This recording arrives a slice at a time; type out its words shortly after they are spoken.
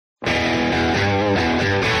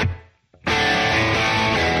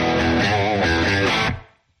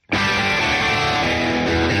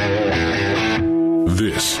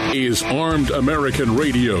Armed American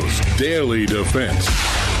Radio's Daily Defense.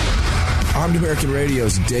 Armed American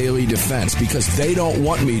Radio's Daily Defense. Because they don't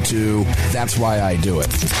want me to, that's why I do it.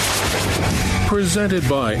 Presented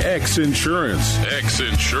by X Insurance. X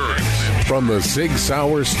Insurance. From the Sig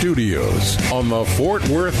Sauer Studios on the Fort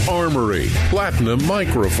Worth Armory Platinum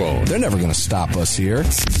Microphone. They're never going to stop us here.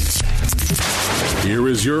 Here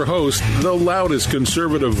is your host, the loudest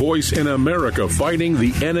conservative voice in America fighting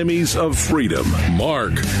the enemies of freedom,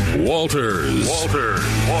 Mark Walters.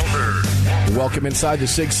 Welcome inside the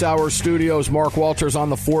Sig Sauer Studios. Mark Walters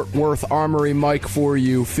on the Fort Worth Armory mic for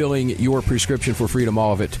you, filling your prescription for freedom,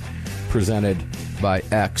 all of it presented by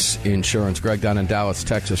X Insurance. Greg down in Dallas,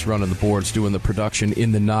 Texas, running the boards, doing the production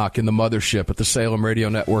in the knock, in the mothership at the Salem Radio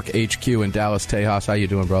Network HQ in Dallas. Tejas, how you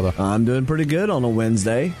doing, brother? I'm doing pretty good on a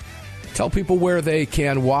Wednesday. Tell people where they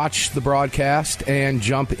can watch the broadcast and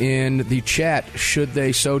jump in the chat, should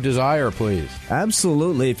they so desire, please.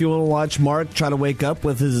 Absolutely. If you want to watch Mark try to wake up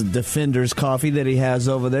with his Defender's coffee that he has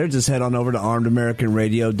over there, just head on over to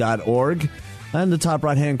armedamericanradio.org. In the top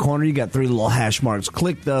right-hand corner, you got 3 little hash marks.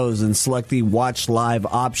 Click those and select the Watch Live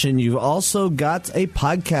option. You've also got a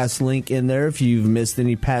podcast link in there if you've missed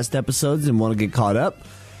any past episodes and want to get caught up.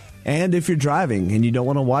 And if you're driving and you don't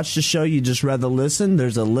want to watch the show, you just rather listen,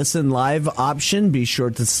 there's a Listen Live option. Be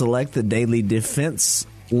sure to select the Daily Defense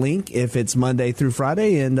link if it's Monday through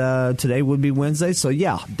Friday, and today would be Wednesday. So,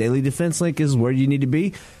 yeah, Daily Defense link is where you need to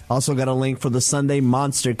be. Also got a link for the Sunday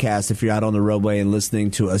Monster Cast. If you're out on the roadway and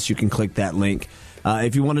listening to us, you can click that link.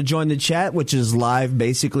 If you want to join the chat, which is live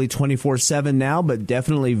basically 24/7 now, but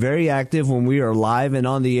definitely very active when we are live and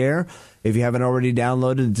on the air. If you haven't already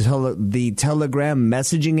downloaded the Telegram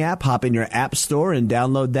messaging app, hop in your app store and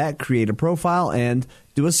download that, create a profile, and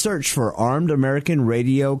do a search for Armed American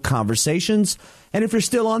Radio Conversations. And if you're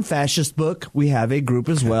still on Fascist Book, we have a group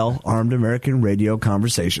as well, Armed American Radio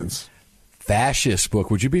Conversations. Fascist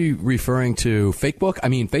Book. Would you be referring to Facebook?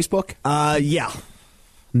 Yeah.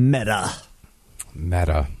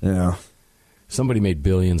 Meta. Yeah. Somebody made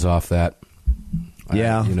billions off that.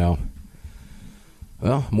 Yeah.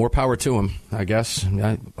 Well, more power to them, I guess.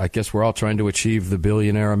 I guess we're all trying to achieve the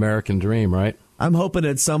billionaire American dream, right? I'm hoping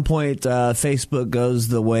at some point Facebook goes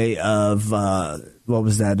the way of,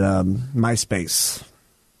 MySpace.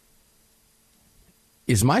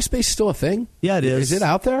 Is MySpace still a thing? Yeah, it is. Is it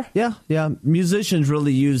out there? Yeah. Musicians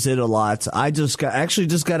really use it a lot. I just got out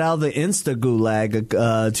of the Insta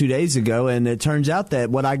gulag 2 days ago, and it turns out that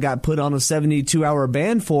what I got put on a 72-hour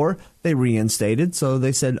ban for, they reinstated. So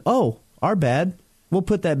they said, oh, our bad. We'll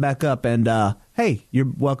put that back up, and hey, you're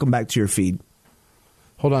welcome back to your feed.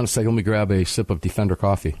 Hold on a second. Let me grab a sip of Defender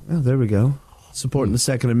coffee. Oh, there we go. Supporting the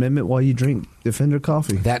Second Amendment while you drink Defender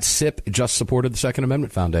coffee. That sip just supported the Second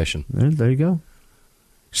Amendment Foundation. There you go.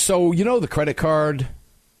 So, the credit card...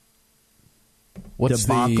 What's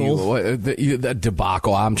debacle? The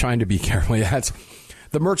debacle. I'm trying to be careful. Yeah, it's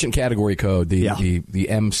the merchant category code, the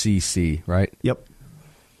MCC, right? Yep.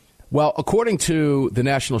 Well, according to the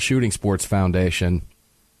National Shooting Sports Foundation,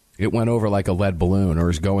 it went over like a lead balloon, or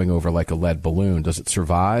is going over like a lead balloon. Does it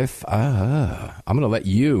survive? I'm going to let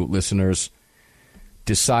you, listeners,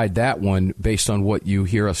 decide that one based on what you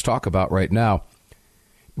hear us talk about right now.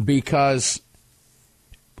 Because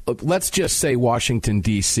let's just say Washington,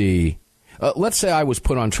 D.C., let's say I was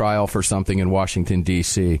put on trial for something in Washington,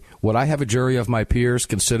 D.C. Would I have a jury of my peers,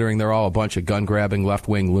 considering they're all a bunch of gun-grabbing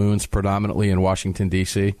left-wing loons predominantly in Washington,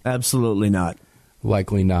 D.C.? Absolutely not.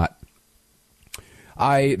 Likely not.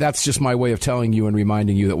 That's just my way of telling you and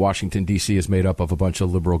reminding you that Washington, D.C. is made up of a bunch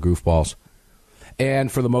of liberal goofballs.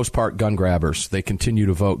 And for the most part, gun grabbers. They continue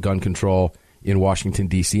to vote gun control in Washington,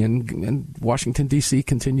 D.C., and Washington, D.C.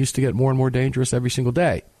 continues to get more and more dangerous every single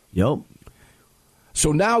day. Yep.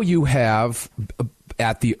 So now you have,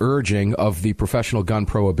 at the urging of the professional gun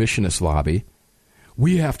prohibitionist lobby,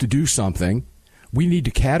 we have to do something. We need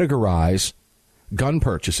to categorize gun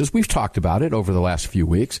purchases. We've talked about it over the last few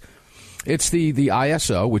weeks. It's the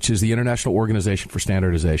ISO, which is the International Organization for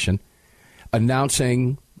Standardization,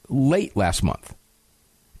 announcing late last month,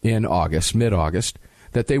 in August, mid-August,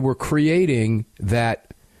 that they were creating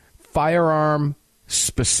that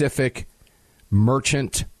firearm-specific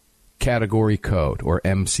merchant category code, or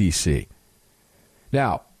MCC.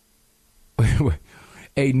 Now,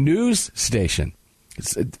 a news station,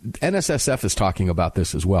 NSSF is talking about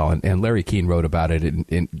this as well, and Larry Keane wrote about it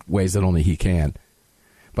in ways that only he can.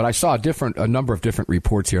 But I saw a number of different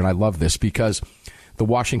reports here, and I love this because the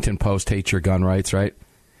Washington Post hates your gun rights, right?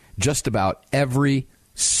 Just about every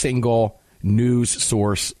single news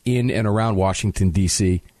source in and around Washington,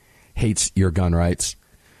 D.C. hates your gun rights.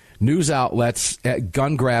 News outlets,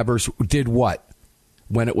 gun grabbers did what?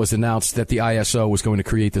 when it was announced that the ISO was going to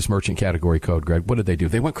create this merchant category code, Greg? What did they do?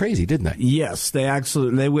 They went crazy, didn't they? Yes,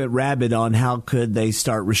 they went rabid on how could they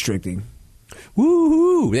start restricting.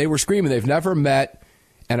 Woo-hoo! They were screaming. They've never met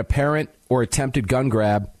an apparent or attempted gun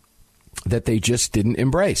grab that they just didn't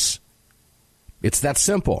embrace. It's that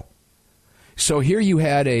simple. So here you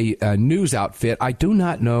had a news outfit. I do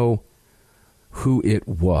not know who it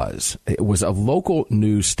was. It was a local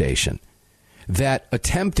news station that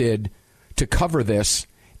attempted to cover this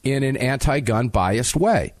in an anti-gun biased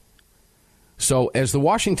way. So as the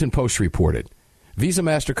Washington Post reported, Visa,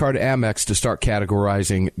 MasterCard, Amex to start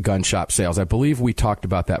categorizing gun shop sales. I believe we talked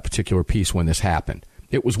about that particular piece when this happened.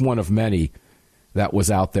 It was one of many that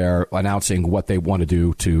was out there announcing what they want to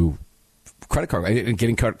do to credit card and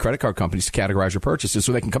getting credit card companies to categorize your purchases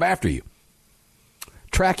so they can come after you.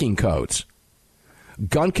 Tracking codes.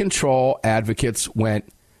 Gun control advocates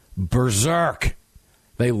went berserk.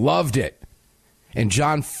 They loved it. And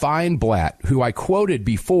John Feinblatt, who I quoted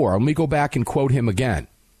before, let me go back and quote him again.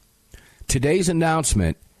 Today's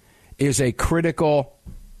announcement is a critical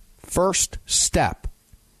first step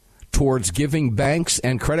towards giving banks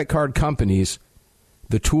and credit card companies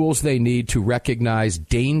the tools they need to recognize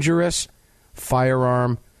dangerous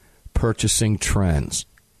firearm purchasing trends.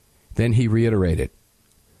 Then he reiterated,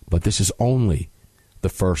 but this is only the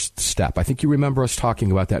first step. I think you remember us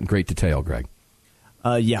talking about that in great detail, Greg.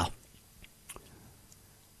 Yeah.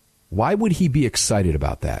 Why would he be excited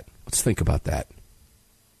about that? Let's think about that.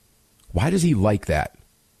 Why does he like that?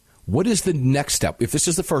 What is the next step? If this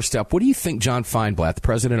is the first step, what do you think John Feinblatt, the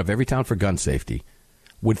president of Everytown for Gun Safety,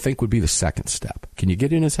 would think would be the second step? Can you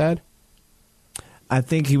get in his head? I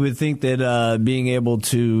think he would think that being able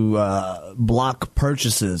to block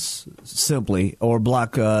purchases simply, or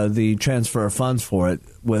block the transfer of funds for it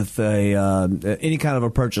with any kind of a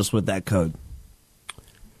purchase with that code.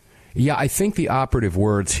 Yeah, I think the operative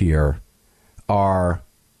words here are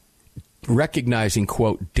recognizing,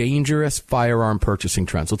 quote, dangerous firearm purchasing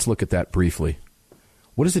trends. Let's look at that briefly.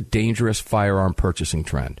 What is a dangerous firearm purchasing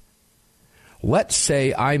trend? Let's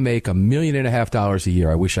say I make $1.5 million a year.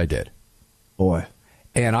 I wish I did. Boy.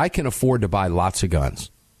 And I can afford to buy lots of guns.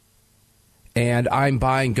 And I'm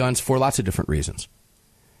buying guns for lots of different reasons.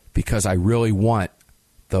 Because I really want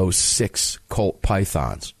those 6 Colt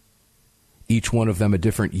Pythons. Each one of them a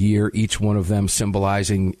different year, each one of them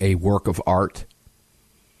symbolizing a work of art,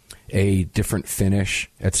 a different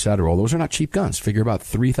finish, etc. Well, those are not cheap guns. Figure about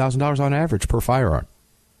 $3,000 on average per firearm.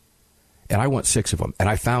 And I want 6 of them. And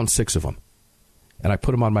I found 6 of them. And I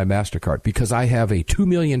put them on my MasterCard because I have a $2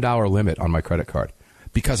 million limit on my credit card.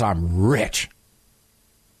 Because I'm rich.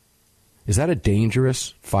 Is that a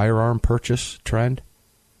dangerous firearm purchase trend?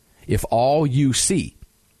 If all you see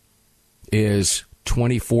is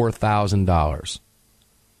 $24,000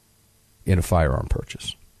 in a firearm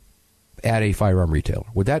purchase at a firearm retailer,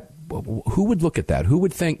 who would look at that? Who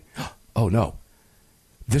would think, oh no,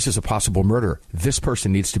 this is a possible murder. This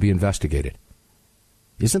person needs to be investigated.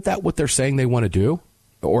 Isn't that what they're saying they want to do?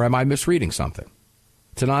 Or am I misreading something?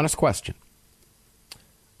 It's an honest question.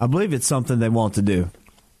 I believe it's something they want to do.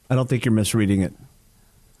 I don't think you're misreading it.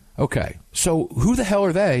 Okay. So who the hell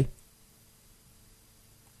are they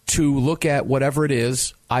to look at whatever it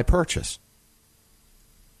is I purchase?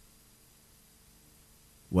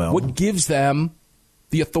 Well, what gives them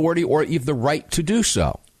the authority or even the right to do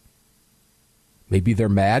so? Maybe they're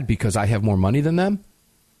mad because I have more money than them?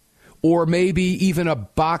 Or maybe even a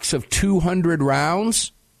box of 200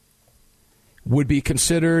 rounds would be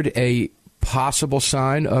considered a possible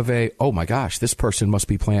sign of oh my gosh, this person must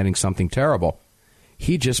be planning something terrible.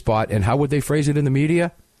 He just bought, and how would they phrase it in the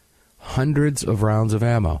media? Hundreds of rounds of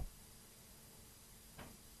ammo.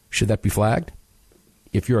 Should that be flagged?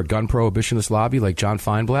 If you're a gun prohibitionist lobby like John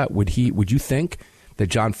Feinblatt, would you think that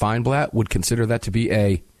John Feinblatt would consider that to be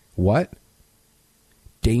a what?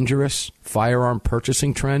 Dangerous firearm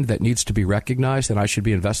purchasing trend that needs to be recognized and I should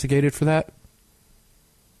be investigated for that?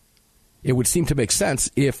 It would seem to make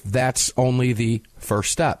sense if that's only the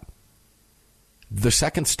first step. The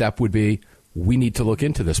second step would be we need to look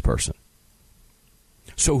into this person.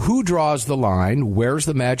 So who draws the line? Where's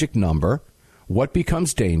the magic number? What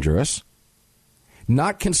becomes dangerous?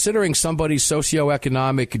 Not considering somebody's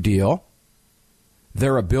socioeconomic deal,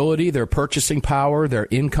 their ability, their purchasing power, their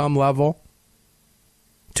income level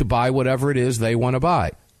to buy whatever it is they want to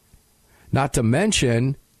buy. Not to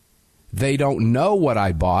mention, they don't know what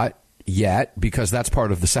I bought yet, because that's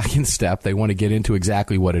part of the second step. They want to get into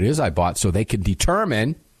exactly what it is I bought so they can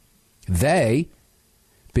determine, they,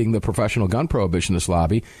 being the professional gun prohibitionist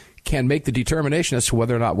lobby, can make the determination as to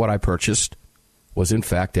whether or not what I purchased was in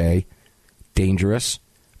fact a dangerous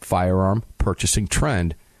firearm purchasing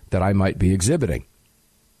trend that I might be exhibiting.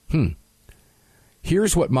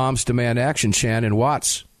 Here's what Moms Demand Action Shannon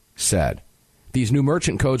Watts said. These new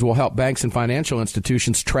merchant codes will help banks and financial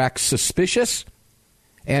institutions track suspicious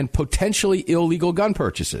and potentially illegal gun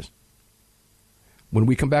purchases. When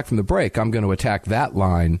we come back from the break, I'm going to attack that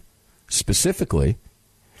line specifically,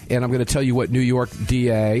 and I'm going to tell you what New York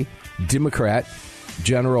DA, Democrat,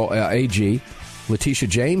 General AG, Letitia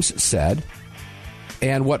James said,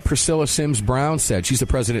 and what Priscilla Sims Brown said. She's the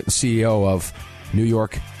president and CEO of New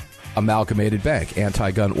York Amalgamated Bank,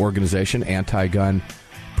 anti-gun organization, anti-gun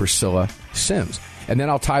Priscilla Sims. And then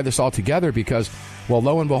I'll tie this all together because, well,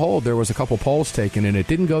 lo and behold, there was a couple polls taken, and it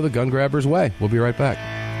didn't go the gun grabbers' way. We'll be right back.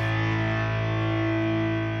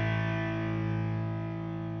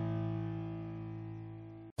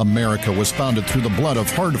 America was founded through the blood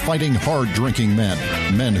of hard-fighting, hard-drinking men.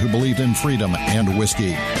 Men who believed in freedom and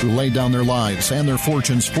whiskey, who laid down their lives and their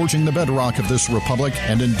fortunes forging the bedrock of this republic,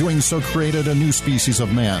 and in doing so created a new species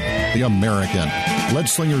of man, the American.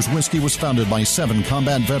 Leadslinger's Whiskey was founded by 7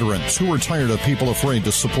 combat veterans who were tired of people afraid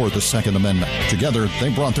to support the Second Amendment. Together, they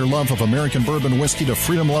brought their love of American bourbon whiskey to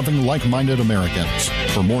freedom-loving, like-minded Americans.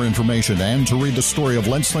 For more information and to read the story of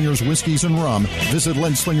Leadslinger's Whiskeys and Rum, visit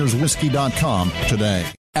leadslingerswhiskey.com today.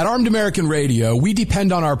 At Armed American Radio, we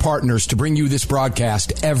depend on our partners to bring you this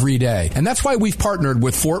broadcast every day. And that's why we've partnered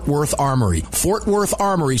with Fort Worth Armory. Fort Worth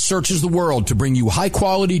Armory searches the world to bring you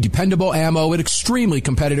high-quality, dependable ammo at extremely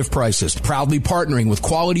competitive prices. Proudly partnering with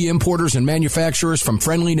quality importers and manufacturers from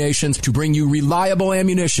friendly nations to bring you reliable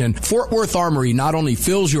ammunition, Fort Worth Armory not only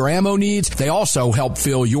fills your ammo needs, they also help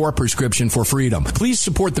fill your prescription for freedom. Please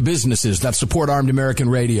support the businesses that support Armed American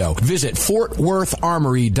Radio. Visit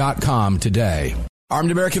FortWorthArmory.com today.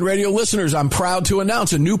 Armed American Radio listeners, I'm proud to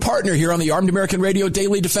announce a new partner here on the Armed American Radio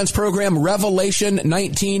Daily Defense Program,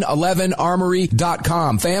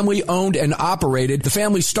 Revelation1911Armory.com. Family owned and operated. The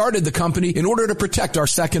family started the company in order to protect our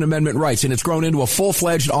Second Amendment rights, and it's grown into a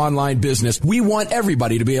full-fledged online business. We want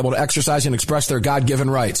everybody to be able to exercise and express their God-given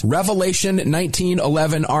rights.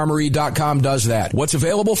 Revelation1911Armory.com does that. What's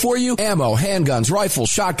available for you? Ammo, handguns, rifles,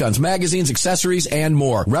 shotguns, magazines, accessories, and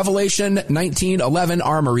more.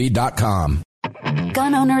 Revelation1911Armory.com.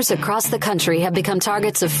 Gun owners across the country have become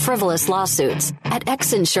targets of frivolous lawsuits. At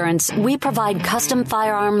X Insurance, we provide custom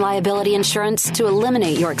firearm liability insurance to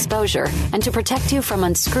eliminate your exposure and to protect you from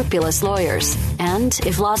unscrupulous lawyers. And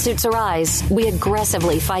if lawsuits arise, we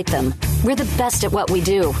aggressively fight them. We're the best at what we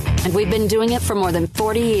do, and we've been doing it for more than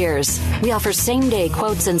 40 years. We offer same-day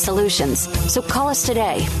quotes and solutions. So call us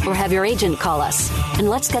today or have your agent call us, and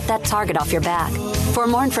let's get that target off your back. For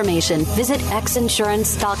more information, visit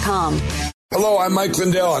xinsurance.com. Hello, I'm Mike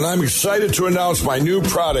Lindell, and I'm excited to announce my new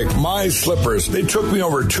product, My Slippers. They took me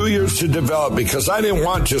over 2 years to develop because I didn't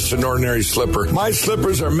want just an ordinary slipper. My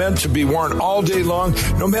slippers are meant to be worn all day long,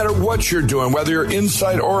 no matter what you're doing, whether you're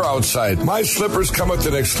inside or outside. My slippers come with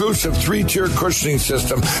an exclusive 3-tier cushioning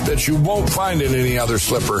system that you won't find in any other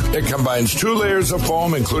slipper. It combines 2 layers of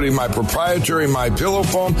foam, including my proprietary My Pillow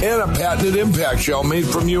foam and a patented impact gel made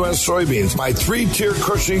from U.S. soybeans. My 3-tier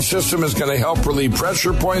cushioning system is going to help relieve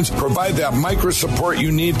pressure points, provide that micro support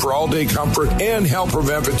you need for all-day comfort, and help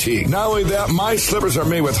prevent fatigue. Not only that, my slippers are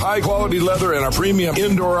made with high-quality leather and a premium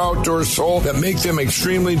indoor-outdoor sole that make them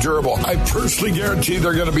extremely durable. I personally guarantee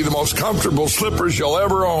they're going to be the most comfortable slippers you'll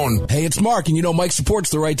ever own. Hey, it's Mark, and you know Mike supports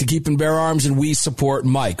the right to keep and bear arms, and we support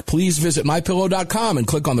Mike. Please visit MyPillow.com and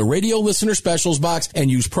click on the radio listener specials box and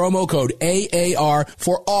use promo code AAR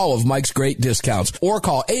for all of Mike's great discounts. Or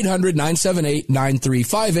call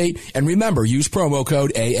 800-978-9358, and remember, use promo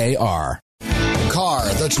code AAR. Car,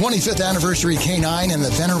 the 25th anniversary K9 and the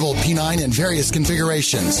venerable P9 in various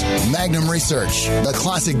configurations. Magnum Research, the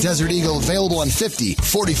classic Desert Eagle available in 50,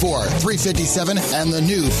 44, 357, and the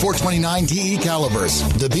new 429 DE calibers.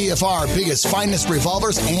 The BFR biggest, finest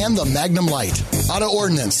revolvers, and the Magnum Light. Auto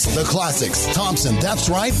Ordnance, the classics. Thompson, that's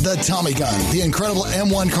right, the Tommy gun, the incredible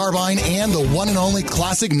M1 carbine, and the one and only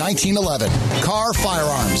classic 1911. Car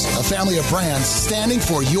Firearms, a family of brands standing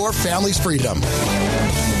for your family's freedom.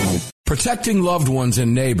 Protecting loved ones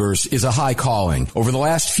and neighbors is a high calling. Over the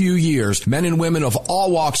last few years, men and women of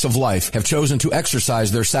all walks of life have chosen to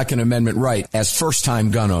exercise their Second Amendment right as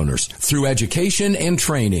first-time gun owners. Through education and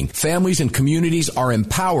training, families and communities are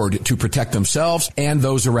empowered to protect themselves and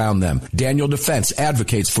those around them. Daniel Defense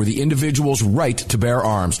advocates for the individual's right to bear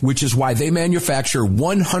arms, which is why they manufacture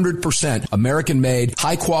 100% American-made,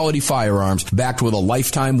 high-quality firearms backed with a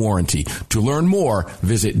lifetime warranty. To learn more,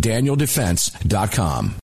 visit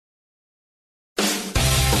DanielDefense.com.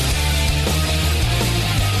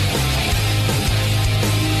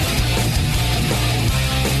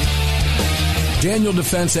 Daniel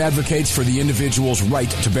Defense advocates for the individual's right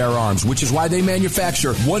to bear arms, which is why they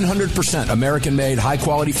manufacture 100% American-made,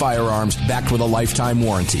 high-quality firearms backed with a lifetime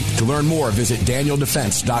warranty. To learn more, visit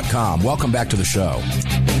DanielDefense.com. Welcome back to the show.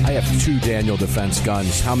 I have 2 Daniel Defense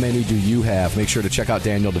guns. How many do you have? Make sure to check out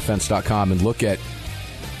DanielDefense.com and look at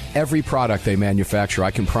every product they manufacture.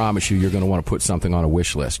 I can promise you you're going to want to put something on a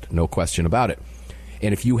wish list. No question about it.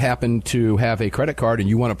 And if you happen to have a credit card and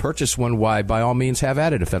you want to purchase one, why, by all means, have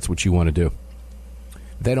at it if that's what you want to do.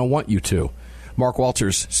 They don't want you to. Mark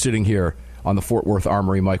Walters sitting here on the Fort Worth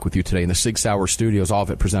Armory mic with you today in the Sig Sauer Studios, all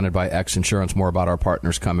of it presented by X Insurance. More about our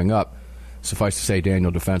partners coming up. Suffice to say,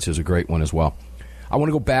 Daniel Defense is a great one as well. I want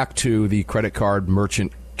to go back to the credit card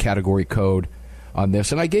merchant category code on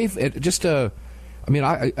this. And I gave it just a,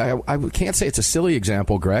 I can't say it's a silly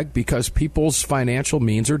example, Greg, because people's financial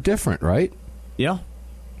means are different, right? Yeah.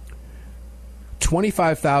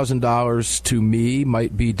 $25,000 to me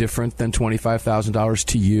might be different than $25,000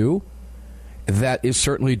 to you. That is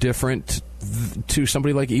certainly different to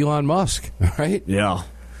somebody like Elon Musk, right? Yeah.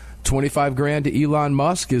 25 grand to Elon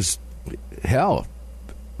Musk is, hell,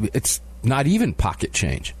 it's not even pocket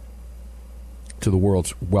change to the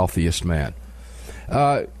world's wealthiest man.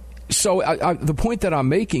 So the point that I'm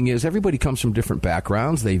making is everybody comes from different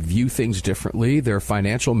backgrounds. They view things differently. Their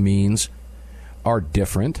financial means are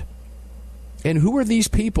different. And who are these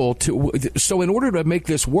people to... So in order to make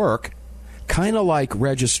this work, kind of like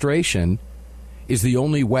registration is the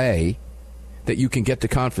only way that you can get to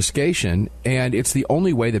confiscation, and it's the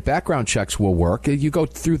only way that background checks will work. You go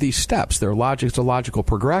through these steps. It's a logical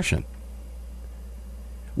progression.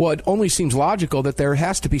 Well, it only seems logical that there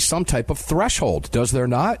has to be some type of threshold, does there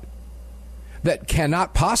not? That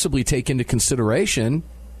cannot possibly take into consideration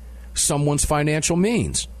someone's financial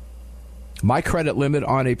means. My credit limit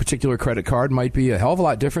on a particular credit card might be a hell of a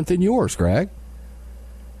lot different than yours, Greg.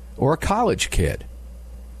 Or a college kid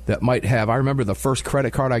that might have... I remember the first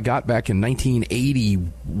credit card I got back in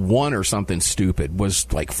 1981 or something stupid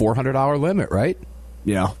was like $400 limit, right?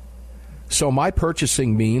 Yeah. So my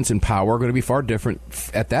purchasing means and power are going to be far different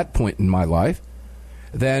at that point in my life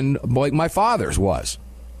than like my father's was.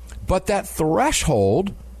 But that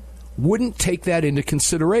threshold wouldn't take that into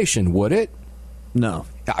consideration, would it? No.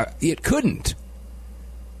 It couldn't.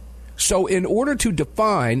 So in order to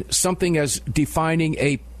define something as defining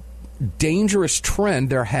a dangerous trend,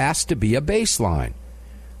 there has to be a baseline.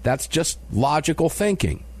 That's just logical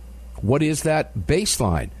thinking. What is that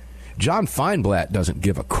baseline? John Feinblatt doesn't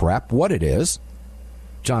give a crap what it is.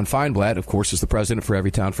 John Feinblatt, of course, is the president for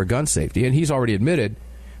Everytown for Gun Safety, and he's already admitted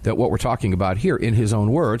that what we're talking about here, in his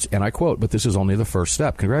own words, and I quote, but this is only the first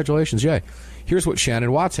step. Congratulations, yay. Here's what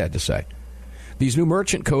Shannon Watts had to say. These new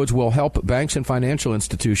merchant codes will help banks and financial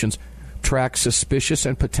institutions track suspicious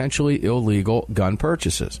and potentially illegal gun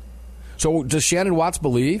purchases. So does Shannon Watts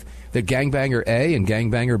believe that Gangbanger A and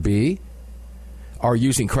Gangbanger B are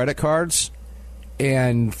using credit cards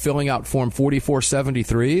and filling out Form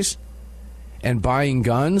 4473s and buying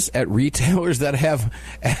guns at retailers that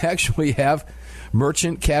actually have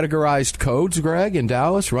merchant categorized codes, Greg, in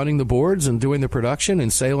Dallas, running the boards and doing the production in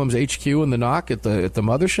Salem's HQ and the knock at the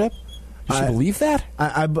mothership? You believe that?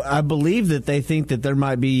 I believe that they think that there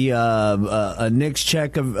might be a NICS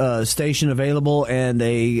check station available and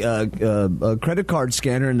a credit card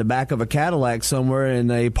scanner in the back of a Cadillac somewhere in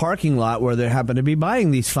a parking lot where they happen to be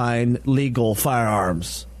buying these fine legal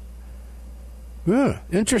firearms. Yeah,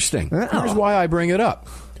 interesting. Oh. Here's why I bring it up.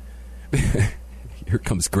 Here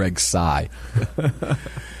comes Greg's sigh.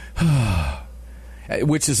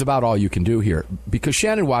 Which is about all you can do here. Because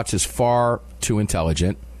Shannon Watts is far too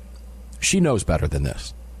intelligent. She knows better than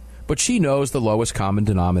this. But she knows the lowest common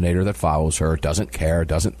denominator that follows her, doesn't care,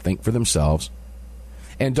 doesn't think for themselves,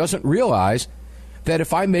 and doesn't realize that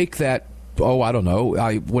if I make that, I don't know,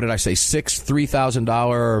 what did I say, 6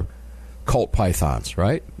 $3,000 Colt Pythons,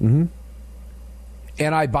 right? Mm-hmm.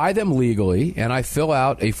 And I buy them legally, and I fill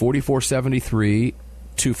out a 4473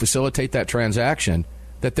 to facilitate that transaction,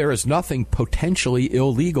 that there is nothing potentially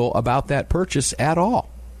illegal about that purchase at all.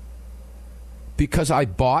 Because I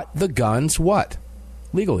bought the guns, what?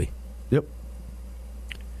 Legally. Yep.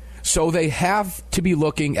 So they have to be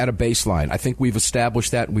looking at a baseline. I think we've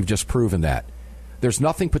established that, and we've just proven that. There's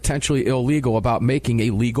nothing potentially illegal about making a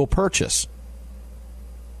legal purchase.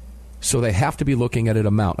 So they have to be looking at an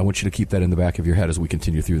amount. I want you to keep that in the back of your head as we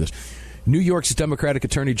continue through this. New York's Democratic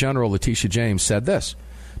Attorney General Letitia James said this: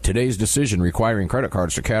 today's decision requiring credit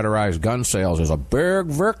cards to categorize gun sales is a big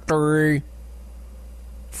victory.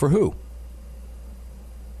 For who?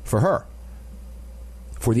 For her.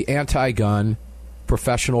 For the anti-gun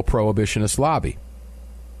professional prohibitionist lobby.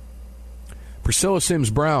 Priscilla Sims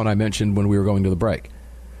Brown, I mentioned when we were going to the break.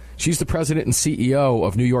 She's the president and CEO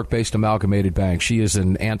of New York-based Amalgamated Bank. She is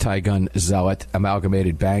an anti-gun zealot.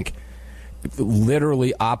 Amalgamated Bank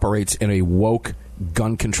literally operates in a woke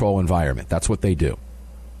gun control environment. That's what they do.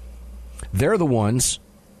 They're the ones,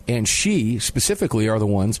 and she specifically are the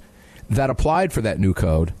ones that applied for that new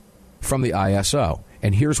code from the ISO.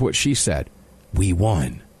 And here's what she said. We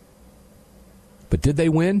won. But did they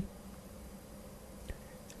win?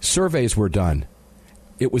 Surveys were done.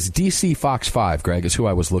 It was DC Fox 5, Greg, is who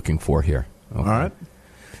I was looking for here. Okay. All right.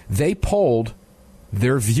 They polled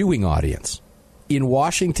their viewing audience in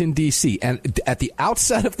Washington, D.C. And at the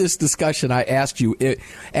outset of this discussion, I asked you,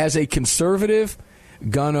 as a conservative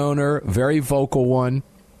gun owner, very vocal one,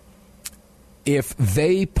 if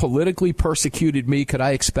they politically persecuted me, could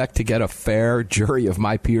I expect to get a fair jury of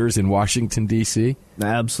my peers in Washington, D.C.?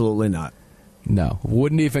 Absolutely not. No,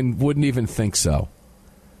 wouldn't even think so.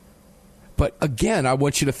 But again, I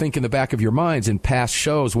want you to think in the back of your minds in past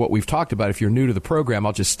shows what we've talked about. If you're new to the program,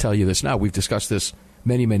 I'll just tell you this now. We've discussed this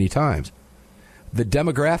many, many times. The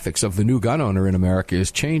demographics of the new gun owner in America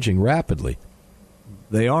is changing rapidly.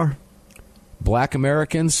 They are. Black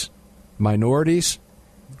Americans, minorities,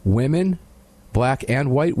 women, black and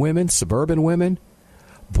white women, suburban women,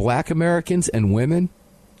 black Americans and women.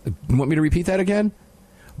 You want me to repeat that again?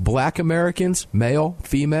 Black Americans, male,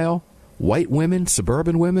 female, white women,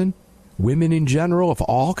 suburban women, women in general of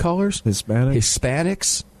all colors,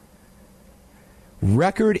 Hispanics.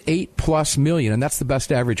 Record 8+ million, and that's the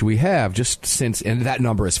best average we have just since, and that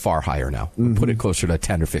number is far higher now. Mm-hmm. Put it closer to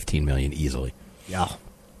 10 or 15 million easily. Yeah.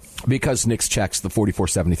 Because Nick's checks, the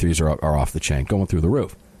 4473s are off the chain, going through the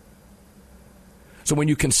roof. So when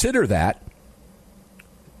you consider that,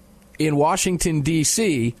 in Washington,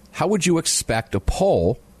 D.C., how would you expect a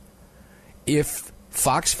poll if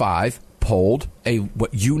Fox 5 polled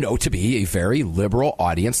what you know to be a very liberal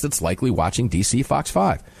audience that's likely watching D.C. Fox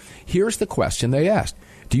 5? Here's the question they asked.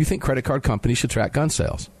 Do you think credit card companies should track gun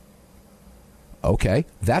sales? Okay,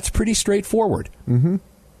 that's pretty straightforward. Mm-hmm.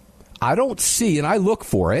 I don't see, and I look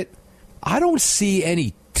for it, I don't see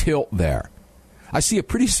any tilt there. I see a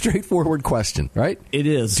pretty straightforward question, right? It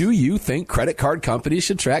is. Do you think credit card companies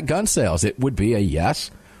should track gun sales? It would be a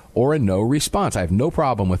yes or a no response. I have no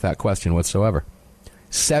problem with that question whatsoever.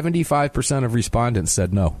 75% of respondents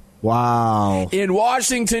said no. Wow. In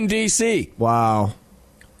Washington, D.C. Wow.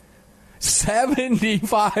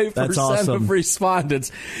 75% of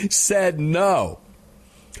respondents said no.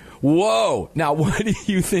 Whoa. Now, what do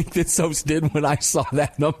you think that Soaps did when I saw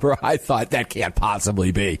that number? I thought that can't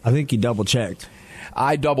possibly be. I think you double-checked.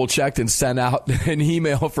 I double-checked and sent out an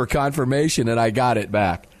email for confirmation, and I got it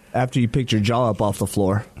back. After you picked your jaw up off the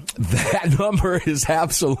floor. That number is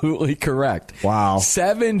absolutely correct. Wow.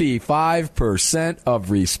 75%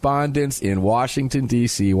 of respondents in Washington,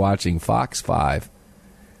 D.C. watching Fox 5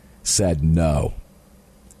 said no.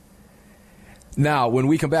 Now, when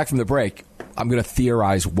we come back from the break, I'm going to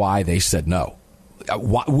theorize why they said no.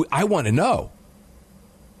 I want to know.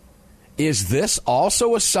 Is this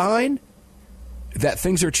also a sign that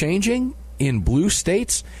things are changing in blue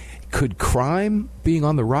states? Could crime being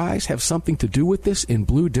on the rise have something to do with this in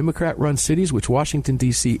blue Democrat-run cities, which Washington,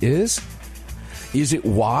 D.C. is? Is it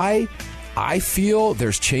why I feel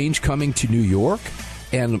there's change coming to New York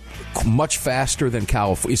and much faster than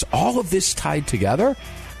California? Is all of this tied together?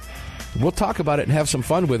 We'll talk about it and have some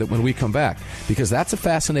fun with it when we come back, because that's a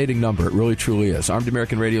fascinating number. It really, truly is. Armed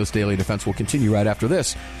American Radio's Daily Defense will continue right after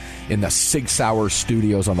this in the Sig Sauer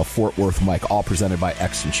studios on the Fort Worth mic, all presented by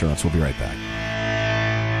X Insurance. We'll be right back.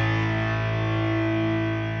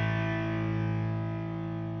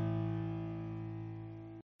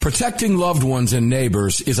 Protecting loved ones and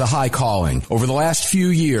neighbors is a high calling. Over the last few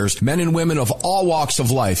years, men and women of all walks of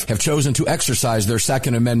life have chosen to exercise their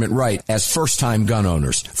Second Amendment right as first-time gun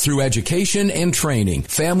owners. Through education and training,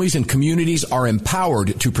 families and communities are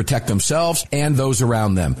empowered to protect themselves and those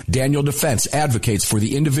around them. Daniel Defense advocates for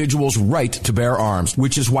the individual's right to bear arms,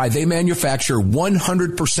 which is why they manufacture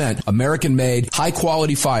 100% American-made,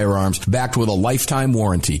 high-quality firearms backed with a lifetime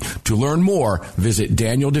warranty. To learn more, visit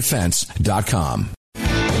DanielDefense.com.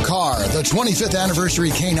 Car, the 25th anniversary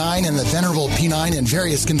K9 and the venerable P9 in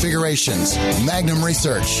various configurations. Magnum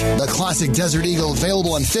Research, the classic Desert Eagle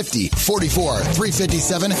available in 50, 44,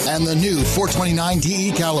 357, and the new 429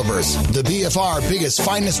 DE calibers. The BFR biggest,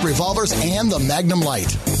 finest revolvers and the Magnum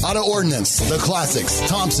Light. Auto Ordnance, the classics.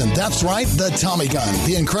 Thompson, that's right, the Tommy gun,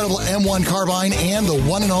 the incredible M1 carbine, and the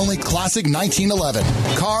one and only classic 1911.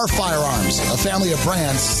 Car Firearms, a family of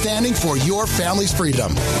brands standing for your family's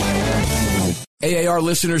freedom. AAR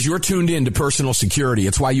listeners, you're tuned in to personal security.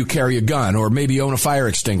 It's why you carry a gun or maybe own a fire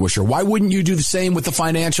extinguisher. Why wouldn't you do the same with the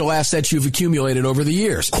financial assets you've accumulated over the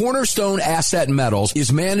years? Cornerstone Asset Metals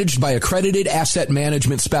is managed by accredited asset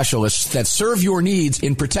management specialists that serve your needs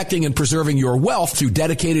in protecting and preserving your wealth through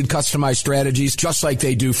dedicated, customized strategies, just like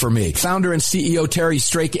they do for me. Founder and CEO Terry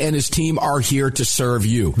Strake and his team are here to serve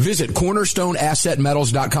you. Visit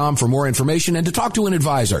cornerstoneassetmetals.com for more information and to talk to an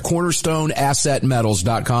advisor.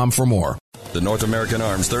 cornerstoneassetmetals.com for more. The North American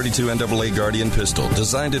Arms 32 NAA Guardian pistol,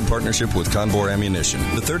 designed in partnership with Conbor Ammunition.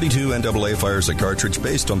 The 32 NAA fires a cartridge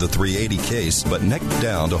based on the 380 case, but neck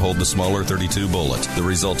down to hold the smaller 32 bullet. The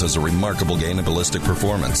result is a remarkable gain in ballistic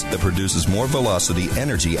performance that produces more velocity,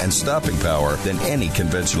 energy, and stopping power than any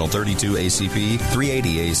conventional 32 ACP,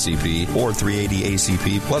 380 ACP, or 380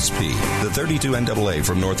 ACP plus P. The 32 NAA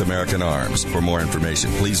from North American Arms. For more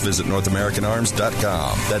information, please visit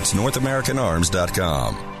NorthAmericanArms.com. That's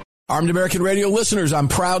NorthAmericanArms.com. Armed American Radio listeners, I'm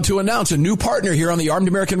proud to announce a new partner here on the Armed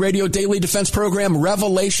American Radio Daily Defense Program,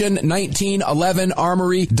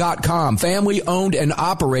 Revelation1911Armory.com. Family owned and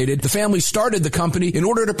operated. The family started the company in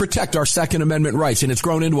order to protect our Second Amendment rights, and it's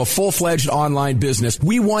grown into a full-fledged online business.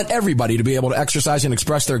 We want everybody to be able to exercise and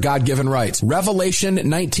express their God-given rights.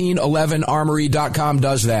 Revelation1911Armory.com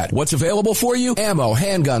does that. What's available for you? Ammo,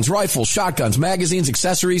 handguns, rifles, shotguns, magazines,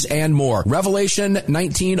 accessories, and more.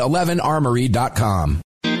 Revelation1911Armory.com.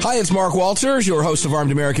 Hi, it's Mark Walters, your host of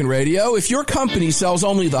Armed American Radio. If your company sells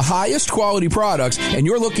only the highest quality products and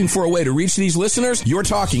you're looking for a way to reach these listeners, you're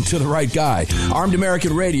talking to the right guy. Armed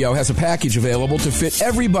American Radio has a package available to fit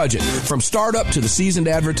every budget, from startup to the seasoned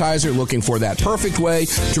advertiser looking for that perfect way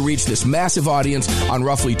to reach this massive audience on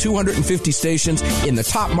roughly 250 stations in the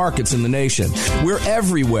top markets in the nation. We're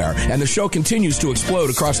everywhere, and the show continues to explode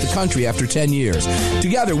across the country after 10 years.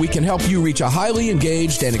 Together, we can help you reach a highly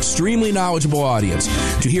engaged and extremely knowledgeable audience.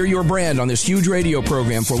 To hear your brand on this huge radio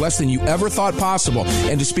program for less than you ever thought possible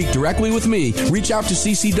and to speak directly with me, reach out to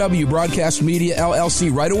CCW Broadcast Media LLC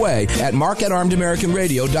right away at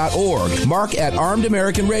mark@armedamericanradio.org.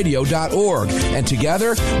 mark@armedamericanradio.org. And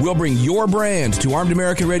together, we'll bring your brand to Armed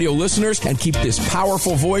American Radio listeners and keep this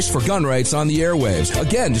powerful voice for gun rights on the airwaves.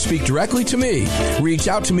 Again, to speak directly to me, reach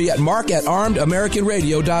out to me at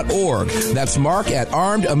mark@armedamericanradio.org. That's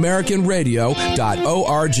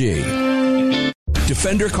mark@armedamericanradio.org.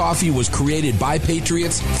 Defender Coffee was created by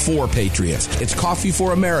Patriots for Patriots. It's coffee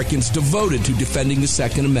for Americans devoted to defending the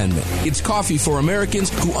Second Amendment. It's coffee for Americans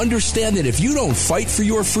who understand that if you don't fight for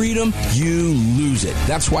your freedom, you lose it.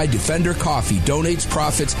 That's why Defender Coffee donates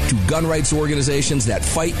profits to gun rights organizations that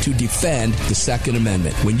fight to defend the Second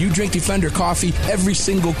Amendment. When you drink Defender Coffee, every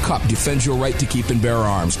single cup defends your right to keep and bear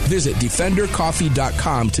arms. Visit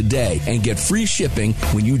DefenderCoffee.com today and get free shipping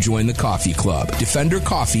when you join the coffee club.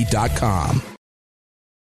 DefenderCoffee.com.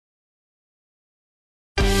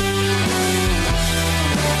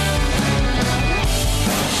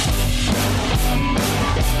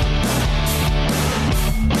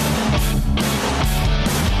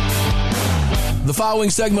 The following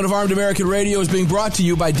segment of Armed American Radio is being brought to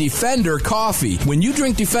you by Defender Coffee. When you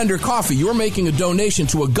drink Defender Coffee, you're making a donation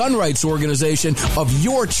to a gun rights organization of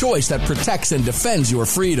your choice that protects and defends your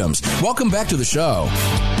freedoms. Welcome back to the show.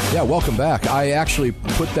 Yeah, welcome back. I actually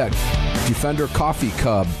put that Defender Coffee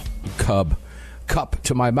cup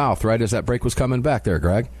to my mouth right as that break was coming back there,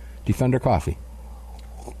 Greg. Defender Coffee.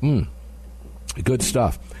 Good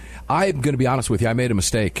stuff. I'm going to be honest with you. I made a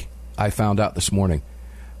mistake. I found out this morning.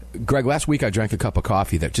 Greg, last week I drank a cup of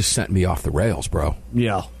coffee that just sent me off the rails, bro.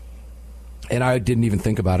 Yeah. And I didn't even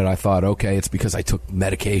think about it. I thought, okay, it's because I took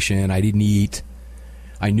medication. I didn't eat.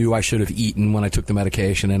 I knew I should have eaten when I took the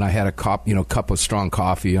medication, and I had a cup of strong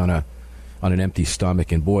coffee on an empty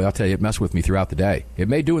stomach. And boy, I'll tell you, it messed with me throughout the day. It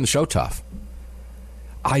made doing the show tough.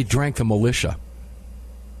 I drank the militia.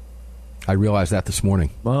 I realized that this morning.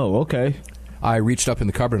 Oh, okay. I reached up in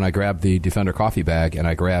the cupboard and I grabbed the Defender coffee bag and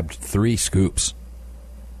I grabbed 3 scoops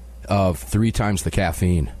of 3 times the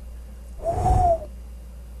caffeine.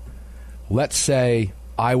 Let's say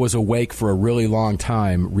I was awake for a really long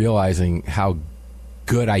time realizing how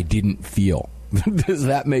good I didn't feel. Does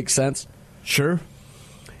that make sense? Sure.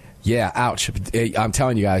 Yeah, ouch. I'm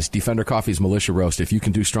telling you guys, Defender Coffee's Militia Roast, if you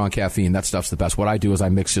can do strong caffeine, that stuff's the best. What I do is I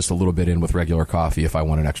mix just a little bit in with regular coffee if I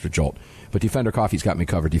want an extra jolt. But Defender Coffee's got me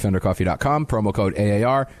covered. DefenderCoffee.com, promo code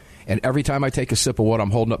AAR. And every time I take a sip of what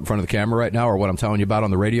I'm holding up in front of the camera right now or what I'm telling you about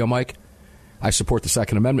on the radio mic, I support the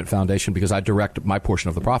Second Amendment Foundation because I direct my portion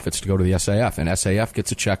of the profits to go to the SAF. And SAF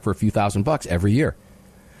gets a check for a few $1,000 every year.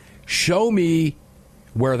 Show me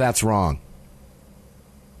where that's wrong.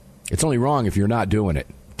 It's only wrong if you're not doing it.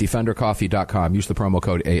 DefenderCoffee.com. Use the promo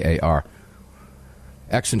code AAR.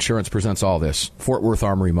 X Insurance presents all this. Fort Worth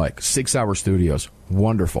Armory Mike, 6 Hour Studios.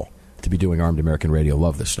 Wonderful to be doing Armed American Radio.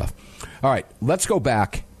 Love this stuff. All right, let's go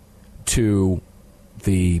back to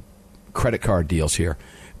the credit card deals here,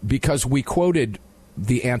 because we quoted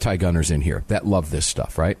the anti-gunners in here that love this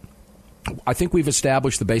stuff, right? I think we've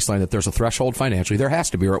established the baseline that there's a threshold financially. There has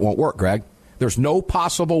to be, or it won't work, Greg. There's no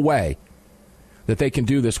possible way that they can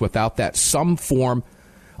do this without that some form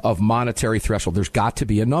of monetary threshold. There's got to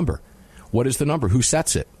be a number. What is the number? Who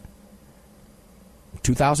sets it?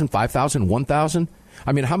 2,000, 5,000, 1,000?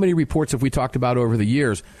 I mean, how many reports have we talked about over the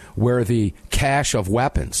years where the cache of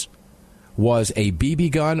weapons was a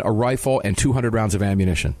BB gun, a rifle, and 200 rounds of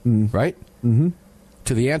ammunition, right? Mm-hmm.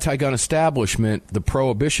 To the anti-gun establishment, the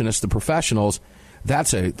prohibitionists, the professionals,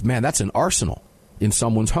 that's an arsenal in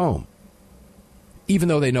someone's home. Even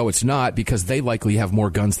though they know it's not, because they likely have more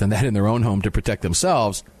guns than that in their own home to protect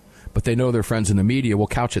themselves, but they know their friends in the media will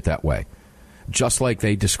couch it that way. Just like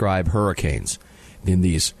they describe hurricanes in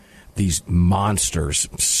these monsters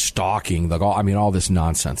stalking all this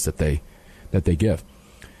nonsense that they give.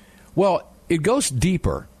 Well, it goes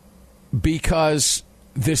deeper because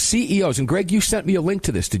the CEOs, and Greg, you sent me a link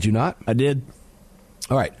to this, did you not? I did.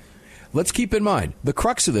 All right. Let's keep in mind, the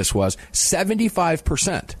crux of this was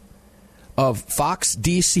 75% of Fox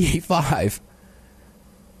DC5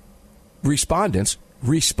 respondents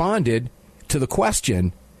responded to the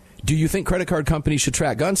question, do you think credit card companies should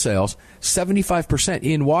track gun sales? 75%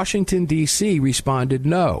 in Washington, D.C. responded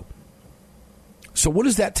no. So what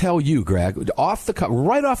does that tell you, Greg?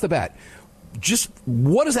 Right off the bat, just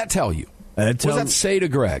what does that tell you? What does that say to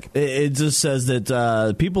Greg? It just says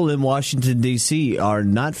that people in Washington, D.C. are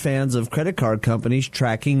not fans of credit card companies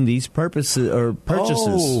tracking these purchases.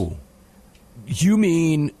 Oh, you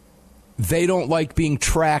mean they don't like being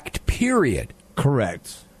tracked, period?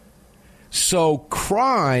 Correct. So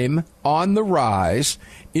crime on the rise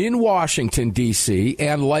in Washington, D.C.,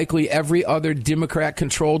 and likely every other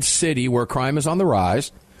Democrat-controlled city where crime is on the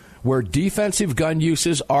rise, where defensive gun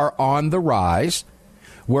uses are on the rise,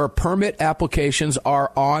 where permit applications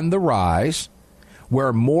are on the rise,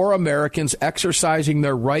 where more Americans exercising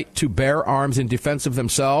their right to bear arms in defense of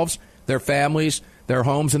themselves, their families, their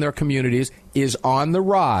homes, and their communities is on the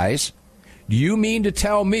rise. You mean to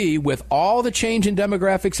tell me, with all the change in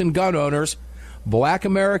demographics and gun owners, black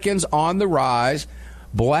Americans on the rise,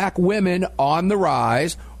 black women on the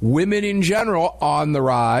rise, women in general on the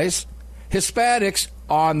rise, Hispanics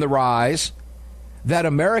on the rise, that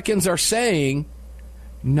Americans are saying,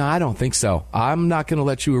 no, I don't think so. I'm not going to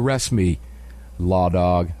let you arrest me, law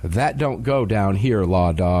dog. That don't go down here,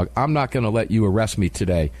 law dog. I'm not going to let you arrest me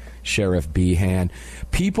today, Sheriff Behan.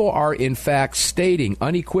 People are, in fact, stating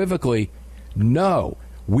unequivocally, no,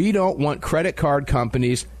 we don't want credit card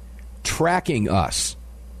companies tracking us.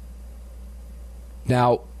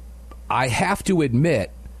 Now, I have to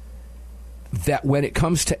admit that when it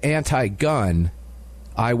comes to anti-gun,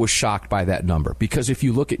 I was shocked by that number. Because if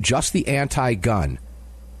you look at just the anti-gun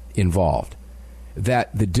involved,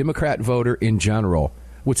 that the Democrat voter in general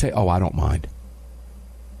would say, oh, I don't mind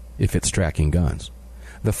if it's tracking guns.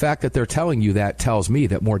 The fact that they're telling you that tells me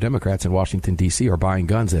that more Democrats in Washington, D.C. are buying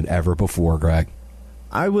guns than ever before, Greg.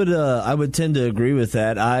 I would tend to agree with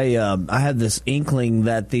that. I had this inkling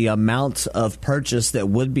that the amount of purchase that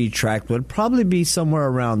would be tracked would probably be somewhere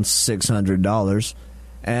around $600.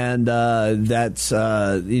 And that's,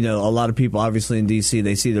 a lot of people, obviously, in D.C.,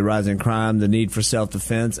 they see the rise in crime, the need for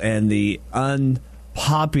self-defense, and the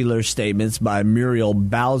unpopular statements by Muriel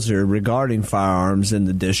Bowser regarding firearms in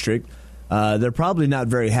the district. They're probably not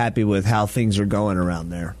very happy with how things are going around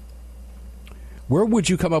there. Where would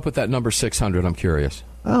you come up with that number 600? I'm curious.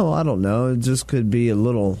 Oh, I don't know. It just could be a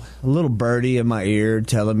little birdie in my ear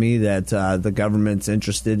telling me that the government's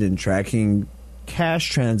interested in tracking cash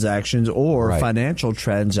transactions or financial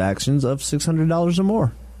transactions of $600 or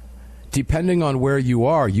more. Depending on where you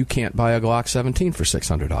are, you can't buy a Glock 17 for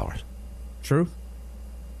 $600. True.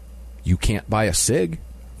 You can't buy a SIG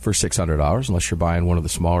for $600 unless you're buying one of the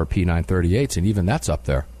smaller P938s, and even that's up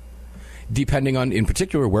there. Depending on, in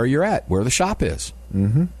particular, where you're at, where the shop is.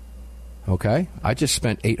 Mm-hmm. Okay? I just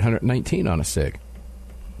spent $819 on a SIG.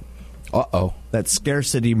 Uh-oh. That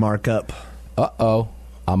scarcity markup. Uh-oh.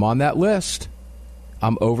 I'm on that list.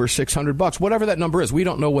 I'm over $600. Whatever that number is, we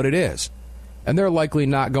don't know what it is. And they're likely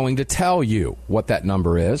not going to tell you what that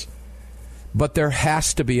number is. But there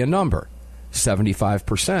has to be a number.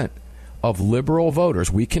 75% of liberal voters.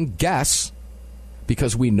 We can guess,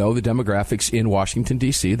 because we know the demographics in Washington,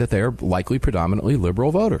 D.C., that they are likely predominantly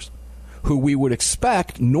liberal voters, who we would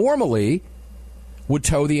expect normally would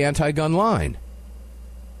toe the anti-gun line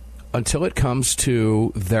until it comes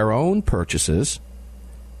to their own purchases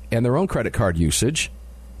and their own credit card usage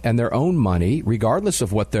and their own money, regardless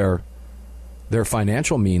of what their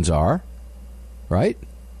financial means are, right?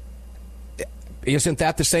 Isn't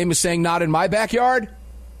that the same as saying not in my backyard?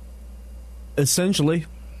 Essentially.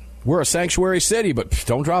 We're a sanctuary city, but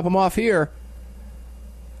don't drop them off here.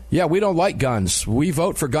 Yeah, we don't like guns. We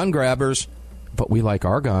vote for gun grabbers, but we like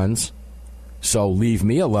our guns. So leave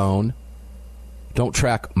me alone. Don't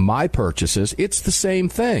track my purchases. It's the same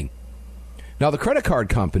thing. Now, the credit card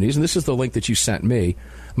companies, and this is the link that you sent me,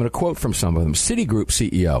 I'm going to quote from some of them. Citigroup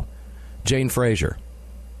CEO Jane Fraser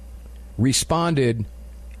responded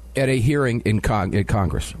at a hearing in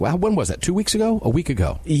Congress. Well, when was that? 2 weeks ago? A week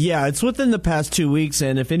ago? Yeah, it's within the past 2 weeks,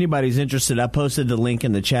 and if anybody's interested, I posted the link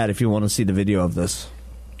in the chat if you want to see the video of this.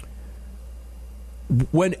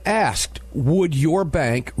 When asked, would your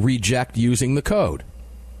bank reject using the code?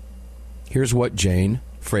 Here's what Jane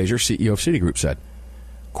Fraser, CEO of Citigroup, said.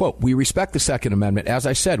 Quote, we respect the Second Amendment. As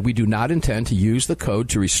I said, we do not intend to use the code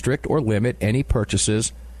to restrict or limit any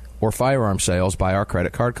purchases or firearm sales by our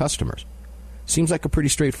credit card customers. Seems like a pretty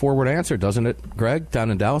straightforward answer, doesn't it, Greg? Down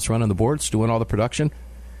in Dallas, running the boards, doing all the production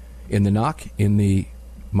in the NOC, in the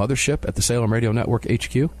mothership at the Salem Radio Network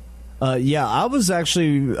HQ? Yeah, I was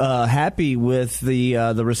actually happy with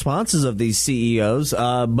the responses of these CEOs,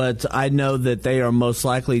 but I know that they are most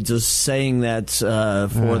likely just saying that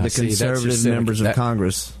for the conservative members of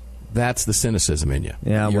Congress. That's the cynicism in you.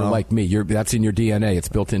 Yeah, you're like me. That's in your DNA. It's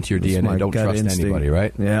built into your DNA. Don't trust instinct. Anybody,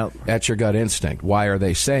 right? Yeah, that's your gut instinct. Why are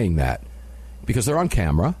they saying that? Because they're on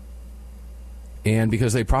camera, and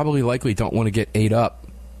because they probably likely don't want to get ate up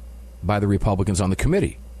by the Republicans on the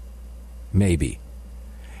committee. Maybe.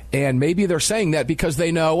 And maybe they're saying that because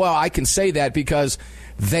they know, well, I can say that because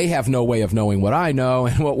they have no way of knowing what I know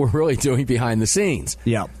and what we're really doing behind the scenes.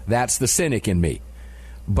 Yeah. That's the cynic in me.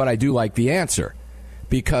 But I do like the answer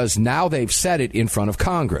because now they've said it in front of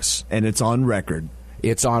Congress. And it's on record.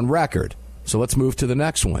 It's on record. So let's move to the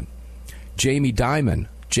next one. Jamie Dimon,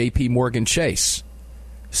 J.P. Morgan Chase,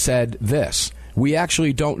 said this. We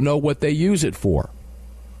actually don't know what they use it for.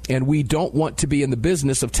 And we don't want to be in the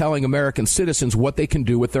business of telling American citizens what they can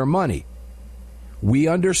do with their money. We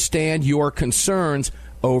understand your concerns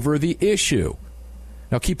over the issue.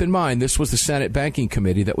 Now, keep in mind, this was the Senate Banking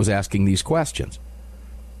Committee that was asking these questions.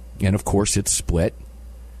 And, of course, it's split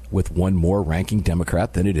with one more ranking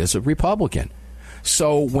Democrat than it is a Republican.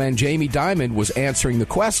 So when Jamie Dimon was answering the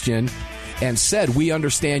question and said, we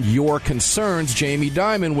understand your concerns, Jamie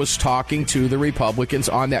Dimon was talking to the Republicans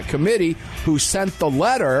on that committee who sent the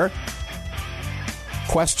letter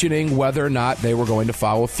questioning whether or not they were going to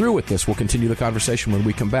follow through with this. We'll continue the conversation when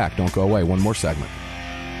we come back. Don't go away. One more segment.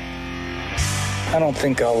 I don't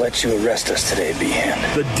think I'll let you arrest us today, Behan.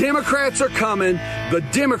 The Democrats are coming. The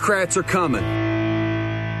Democrats are coming.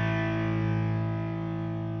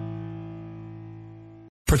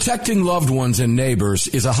 Protecting loved ones and neighbors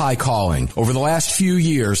is a high calling. Over the last few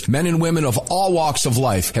years, men and women of all walks of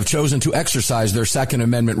life have chosen to exercise their Second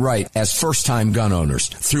Amendment right as first-time gun owners.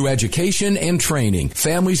 Through education and training,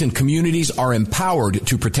 families and communities are empowered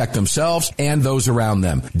to protect themselves and those around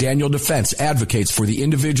them. Daniel Defense advocates for the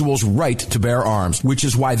individual's right to bear arms, which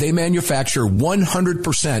is why they manufacture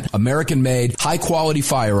 100% American-made, high-quality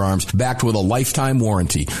firearms backed with a lifetime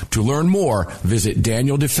warranty. To learn more, visit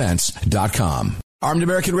DanielDefense.com. Armed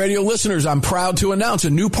American Radio listeners, I'm proud to announce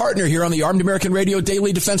a new partner here on the Armed American Radio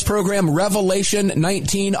Daily Defense Program,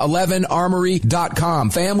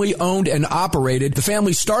 Revelation1911Armory.com. Family owned and operated. The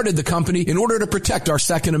family started the company in order to protect our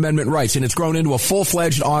Second Amendment rights, and it's grown into a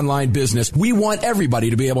full-fledged online business. We want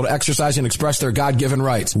everybody to be able to exercise and express their God-given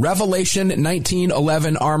rights.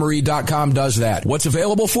 Revelation1911Armory.com does that. What's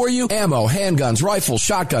available for you? Ammo, handguns, rifles,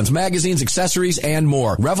 shotguns, magazines, accessories, and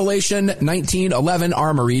more.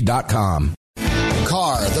 Revelation1911Armory.com.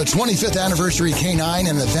 Car, the 25th anniversary K9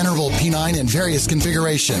 and the venerable P9 in various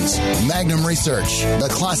configurations. Magnum Research, the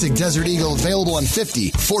classic Desert Eagle available in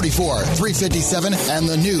 50, 44, 357, and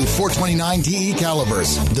the new 429 DE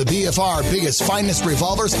calibers. The BFR biggest finest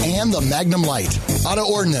revolvers and the Magnum Light. Auto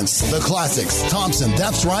Ordnance, the classics. Thompson,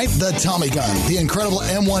 that's right, the Tommy gun, the incredible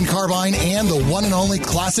M1 carbine, and the one and only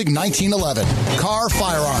classic 1911. Car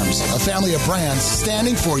Firearms, a family of brands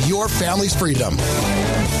standing for your family's freedom.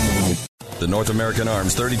 The North American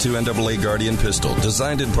Arms 32 NAA Guardian pistol,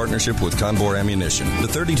 designed in partnership with Conbor Ammunition. The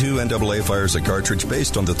 32 NAA fires a cartridge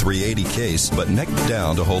based on the .380 case, but necked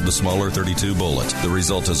down to hold the smaller .32 bullet. The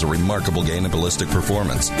result is a remarkable gain in ballistic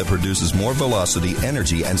performance that produces more velocity,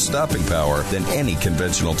 energy, and stopping power than any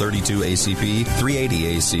conventional .32 ACP,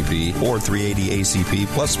 .380 ACP, or .380 ACP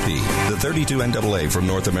plus P. The 32 NAA from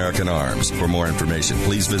North American Arms. For more information,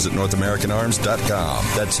 please visit NorthAmericanArms.com.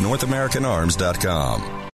 That's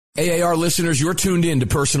NorthAmericanArms.com. AAR listeners, you're tuned in to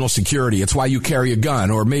personal security. It's why you carry a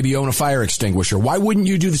gun or maybe own a fire extinguisher. Why wouldn't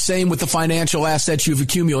you do the same with the financial assets you've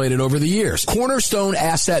accumulated over the years? Cornerstone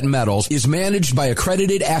Asset Metals is managed by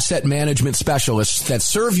accredited asset management specialists that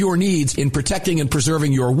serve your needs in protecting and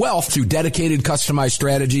preserving your wealth through dedicated, customized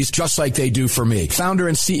strategies, just like they do for me. Founder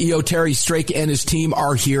and CEO Terry Strake and his team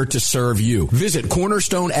are here to serve you. Visit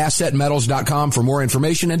cornerstoneassetmetals.com for more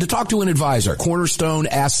information and to talk to an advisor.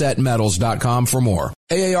 cornerstoneassetmetals.com for more.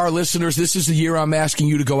 AAR listeners, this is the year I'm asking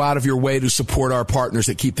you to go out of your way to support our partners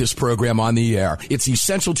that keep this program on the air. It's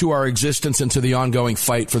essential to our existence and to the ongoing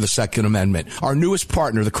fight for the Second Amendment. Our newest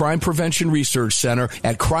partner, the Crime Prevention Research Center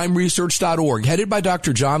at crimeresearch.org, headed by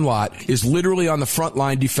Dr. John Lott, is literally on the front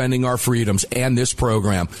line defending our freedoms and this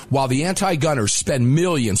program. While the anti-gunners spend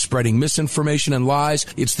millions spreading misinformation and lies,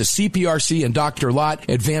 it's the CPRC and Dr. Lott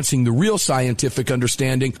advancing the real scientific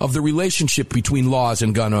understanding of the relationship between laws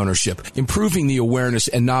and gun ownership, improving the awareness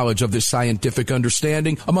and knowledge of this scientific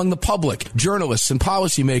understanding among the public, journalists, and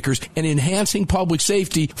policymakers, and enhancing public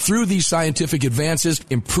safety through these scientific advances,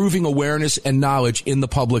 improving awareness and knowledge in the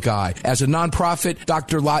public eye. As a nonprofit,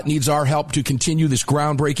 Dr. Lott needs our help to continue this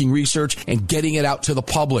groundbreaking research and getting it out to the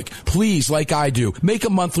public. Please, like I do, make a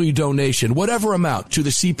monthly donation, whatever amount, to the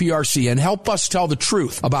CPRC and help us tell the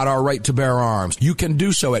truth about our right to bear arms. You can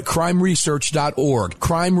do so at crimeresearch.org.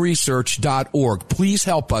 crimeresearch.org. Please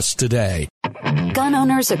help us today. Gun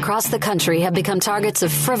owners across the country have become targets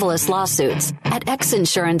of frivolous lawsuits. At X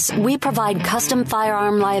Insurance, we provide custom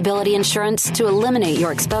firearm liability insurance to eliminate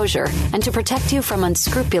your exposure and to protect you from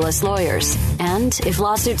unscrupulous lawyers. And if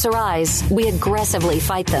lawsuits arise, we aggressively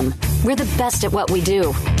fight them. We're the best at what we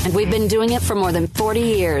do, and we've been doing it for more than 40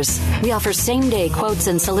 years. We offer same-day quotes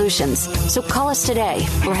and solutions. So call us today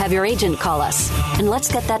or have your agent call us, and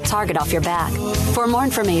let's get that target off your back. For more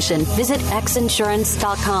information, visit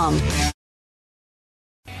xinsurance.com.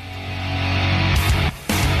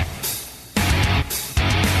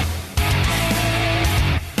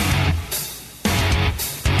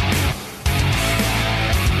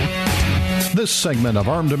 This segment of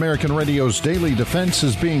Armed American Radio's Daily Defense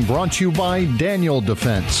is being brought to you by Daniel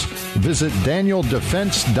Defense. Visit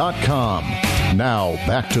DanielDefense.com. Now,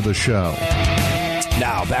 back to the show.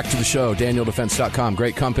 DanielDefense.com.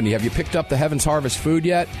 Great company. Have you picked up the Heaven's Harvest food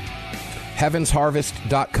yet?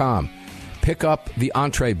 HeavensHarvest.com. Pick up the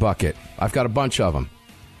entree bucket. I've got a bunch of them.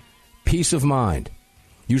 Peace of mind.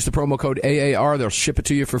 Use the promo code AAR. They'll ship it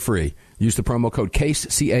to you for free. Use the promo code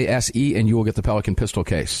CASE, C-A-S-E, and you will get the Pelican pistol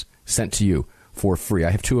case sent to you for free.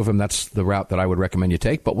 I have 2 of them. That's the route that I would recommend you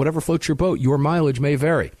take. But whatever floats your boat, your mileage may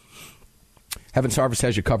vary. Heaven's Harvest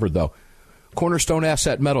has you covered, though. Cornerstone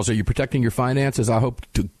Asset Metals. Are you protecting your finances? I hope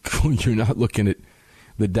you're not looking at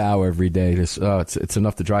the Dow every day. It's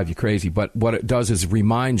enough to drive you crazy. But what it does is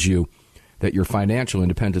reminds you that your financial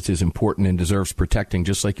independence is important and deserves protecting,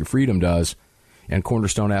 just like your freedom does. And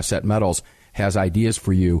Cornerstone Asset Metals has ideas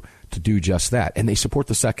for you to do just that. And they support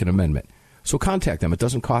the Second Amendment. So contact them. It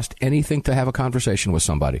doesn't cost anything to have a conversation with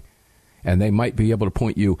somebody. And they might be able to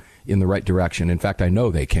point you in the right direction. In fact, I know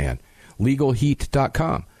they can.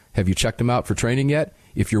 LegalHeat.com. Have you checked them out for training yet?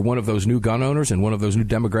 If you're one of those new gun owners and one of those new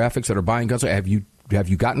demographics that are buying guns, have you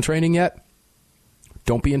gotten training yet?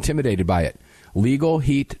 Don't be intimidated by it.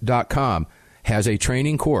 LegalHeat.com has a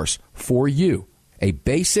training course for you, a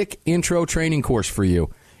basic intro training course for you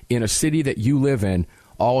in a city that you live in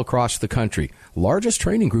all across the country. Largest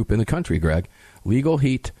training group in the country, Greg.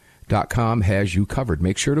 LegalHeat.com has you covered.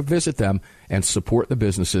 Make sure to visit them and support the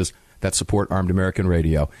businesses that support Armed American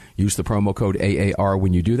Radio. Use the promo code AAR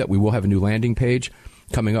when you do that. We will have a new landing page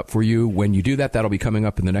coming up for you. When you do that, that'll be coming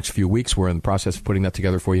up in the next few weeks. We're in the process of putting that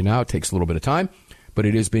together for you now. It takes a little bit of time, but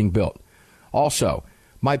it is being built. Also,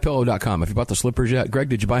 MyPillow.com. Have you bought the slippers yet? Greg,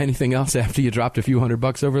 did you buy anything else after you dropped a few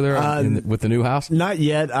 $100 over there with the new house? Not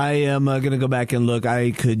yet. I am going to go back and look.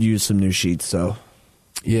 I could use some new sheets, so.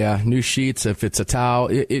 Yeah, new sheets. If it's a towel,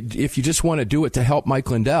 if you just want to do it to help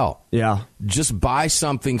Mike Lindell, just buy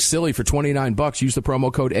something silly for $29. Use the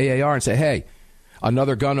promo code AAR and say, hey,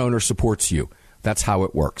 another gun owner supports you. That's how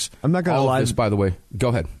it works. I'm not going to lie. This, by the way, go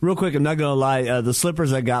ahead. Real quick, I'm not going to lie. The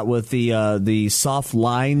slippers I got with the soft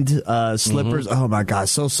lined slippers, oh my gosh,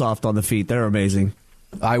 so soft on the feet. They're amazing.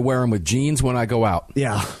 I wear them with jeans when I go out.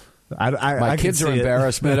 Yeah. My kids are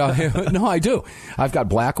embarrassed, but no, I do. I've got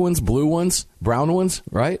black ones, blue ones, brown ones,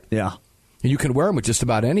 right? Yeah. And you can wear them with just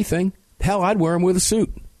about anything. Hell, I'd wear them with a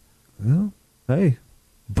suit. Well, hey.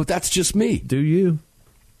 But that's just me. Do you?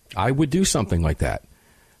 I would do something like that.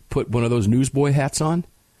 Put one of those newsboy hats on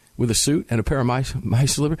with a suit and a pair of my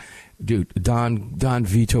slippers. Dude, Don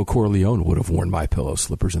Vito Corleone would have worn MyPillow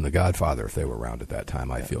slippers in The Godfather if they were around at that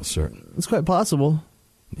time, I feel certain. It's quite possible.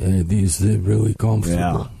 Hey, they're really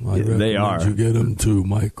comfortable. Yeah, they are. You get them too,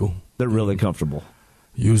 Michael. They're really comfortable.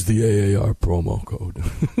 Use the AAR promo code.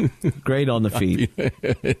 Great on the feet.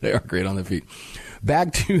 They are great on the feet.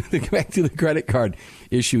 Back to the credit card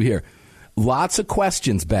issue here. Lots of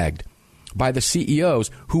questions begged by the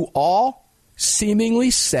CEOs who all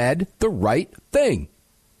seemingly said the right thing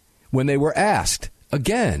when they were asked.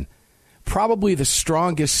 Again, probably the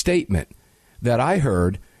strongest statement that I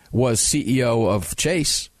heard was CEO of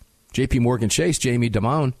Chase, JP Morgan Chase, Jamie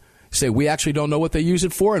Dimon, say, we actually don't know what they use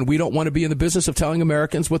it for, and we don't want to be in the business of telling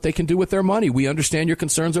Americans what they can do with their money. We understand your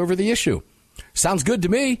concerns over the issue. Sounds good to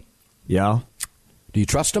me. Yeah. Do you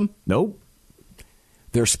trust them? Nope.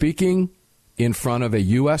 They're speaking in front of a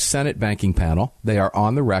U.S. Senate banking panel. They are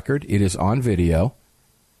on the record. It is on video.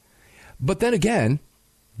 But then again,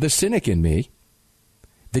 the cynic in me,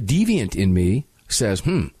 the deviant in me says,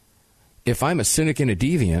 if I'm a cynic and a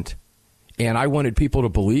deviant and I wanted people to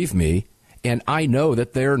believe me, and I know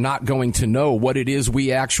that they're not going to know what it is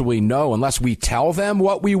we actually know unless we tell them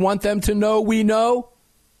what we want them to know we know,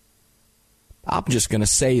 I'm just going to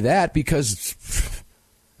say that because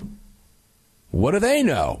what do they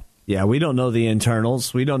know? Yeah, we don't know the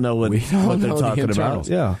internals. We don't know what they're talking about.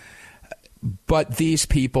 Yeah. But these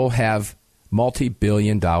people have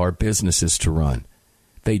multi-billion-dollar businesses to run.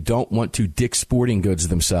 They don't want to dick sporting goods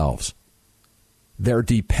themselves. They're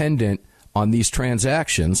dependent on these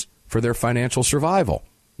transactions for their financial survival.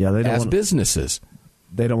 Yeah, they don't as businesses.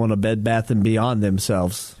 They don't want a Bed Bath & Beyond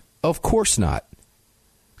themselves. Of course not.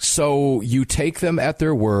 So you take them at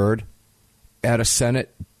their word at a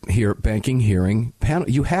Senate banking hearing panel.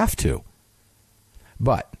 You have to.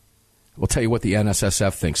 But we'll tell you what the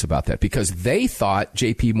NSSF thinks about that, because they thought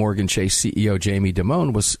JP Morgan Chase CEO Jamie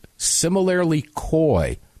Dimon was similarly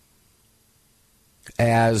coy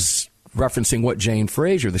as referencing what Jane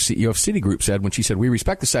Fraser, the CEO of Citigroup, said when she said, we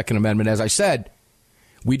respect the Second Amendment. As I said,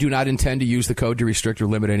 we do not intend to use the code to restrict or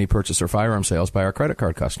limit any purchase or firearm sales by our credit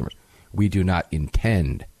card customers. We do not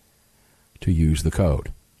intend to use the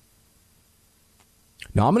code.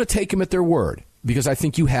 Now, I'm going to take them at their word because I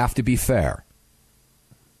think you have to be fair.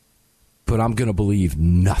 But I'm going to believe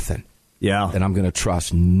nothing. Yeah. And I'm going to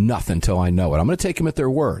trust nothing until I know it. I'm going to take them at their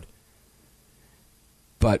word,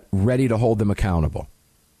 but ready to hold them accountable.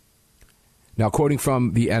 Now, quoting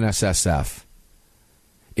from the NSSF,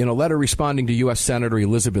 in a letter responding to U.S. Senator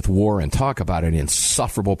Elizabeth Warren, talk about an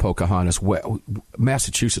insufferable Pocahontas.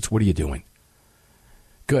 Massachusetts, what are you doing?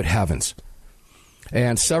 Good heavens.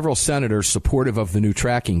 And several senators supportive of the new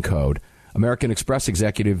tracking code, American Express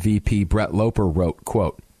Executive VP Brett Loper wrote,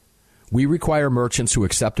 quote, we require merchants who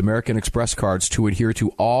accept American Express cards to adhere to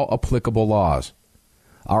all applicable laws.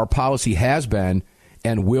 Our policy has been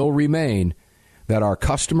and will remain that our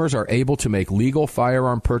customers are able to make legal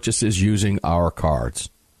firearm purchases using our cards.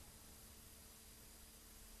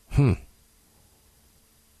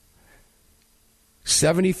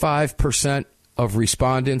 75% of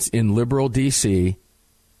respondents in liberal D.C.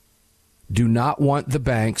 do not want the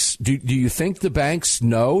banks. Do you think the banks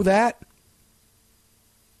know that?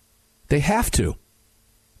 They have to.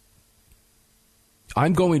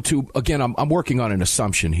 I'm going to, again, I'm working on an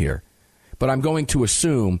assumption here, but I'm going to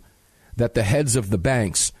assume that the heads of the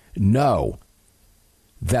banks know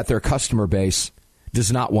that their customer base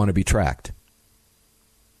does not want to be tracked.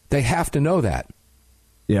 They have to know that.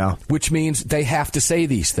 Yeah. Which means they have to say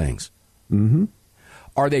these things. Mm-hmm.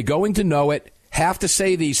 Are they going to know it, have to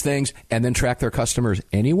say these things, and then track their customers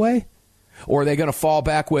anyway? Or are they going to fall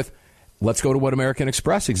back with, let's go to what American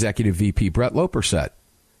Express Executive VP Brett Loper said.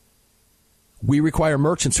 We require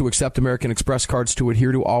merchants who accept American Express cards to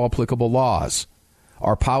adhere to all applicable laws.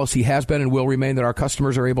 Our policy has been and will remain that our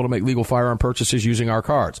customers are able to make legal firearm purchases using our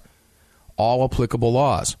cards. All applicable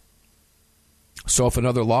laws. So if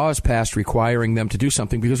another law is passed requiring them to do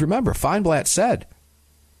something, because remember, Feinblatt said,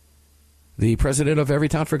 the president of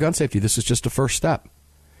Everytown for Gun Safety, this is just a first step.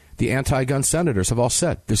 The anti-gun senators have all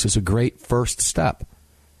said, this is a great first step.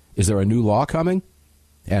 Is there a new law coming?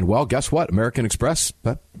 And, well, guess what? American Express,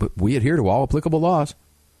 but we adhere to all applicable laws.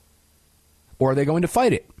 Or are they going to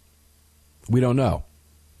fight it? We don't know.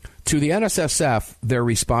 To the NSSF, their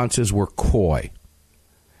responses were coy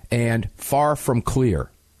and far from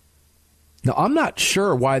clear. Now, I'm not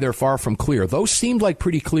sure why they're far from clear. Those seemed like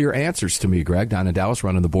pretty clear answers to me, Greg, down in Dallas,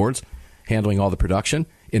 running the boards, handling all the production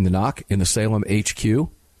in the NOC, in the Salem HQ,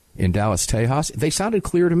 in Dallas, Tejas. They sounded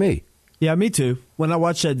clear to me. Yeah, me too. When I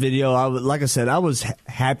watched that video, like I said, I was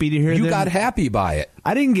happy to hear them. You got happy by it.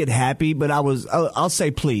 I didn't get happy, but I'll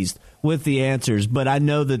say pleased with the answers. But I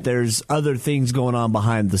know that there's other things going on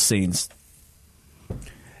behind the scenes.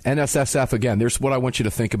 NSSF, again, there's what I want you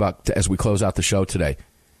to think about as we close out the show today.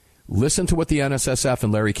 Listen to what the NSSF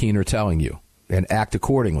and Larry Keene are telling you and act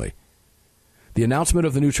accordingly. The announcement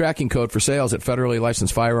of the new tracking code for sales at federally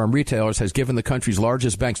licensed firearm retailers has given the country's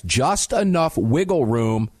largest banks just enough wiggle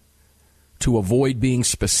room to avoid being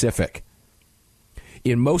specific.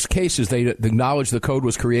 In most cases, they acknowledge the code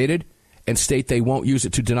was created and state they won't use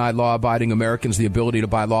it to deny law-abiding Americans the ability to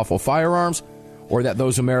buy lawful firearms, or that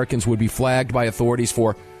those Americans would be flagged by authorities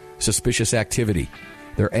for suspicious activity.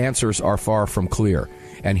 Their answers are far from clear.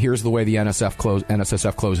 And here's the way the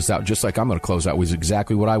NSSF closes out, just like I'm going to close out, was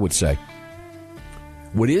exactly what I would say.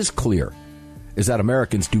 What is clear is that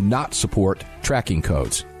Americans do not support tracking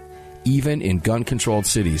codes, even in gun-controlled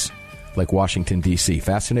cities like Washington, D.C.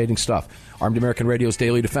 Fascinating stuff. Armed American Radio's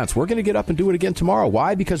Daily Defense. We're going to get up and do it again tomorrow.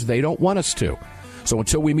 Why? Because they don't want us to. So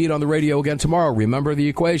until we meet on the radio again tomorrow, remember the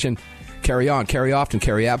equation. Carry on, carry often,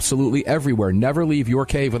 carry absolutely everywhere. Never leave your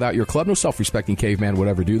cave without your club. No self-respecting caveman would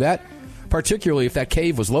ever do that, particularly if that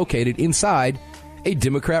cave was located inside a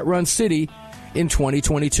Democrat-run city in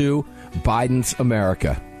 2022, Biden's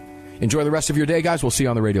America. Enjoy the rest of your day, guys. We'll see you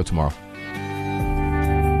on the radio tomorrow.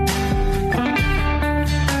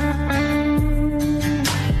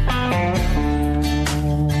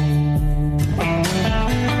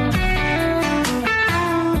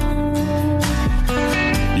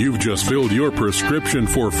 You've just filled your prescription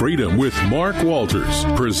for freedom with Mark Walters,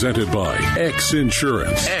 presented by X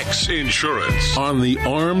Insurance. X Insurance on the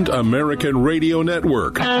Armed American Radio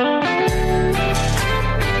Network.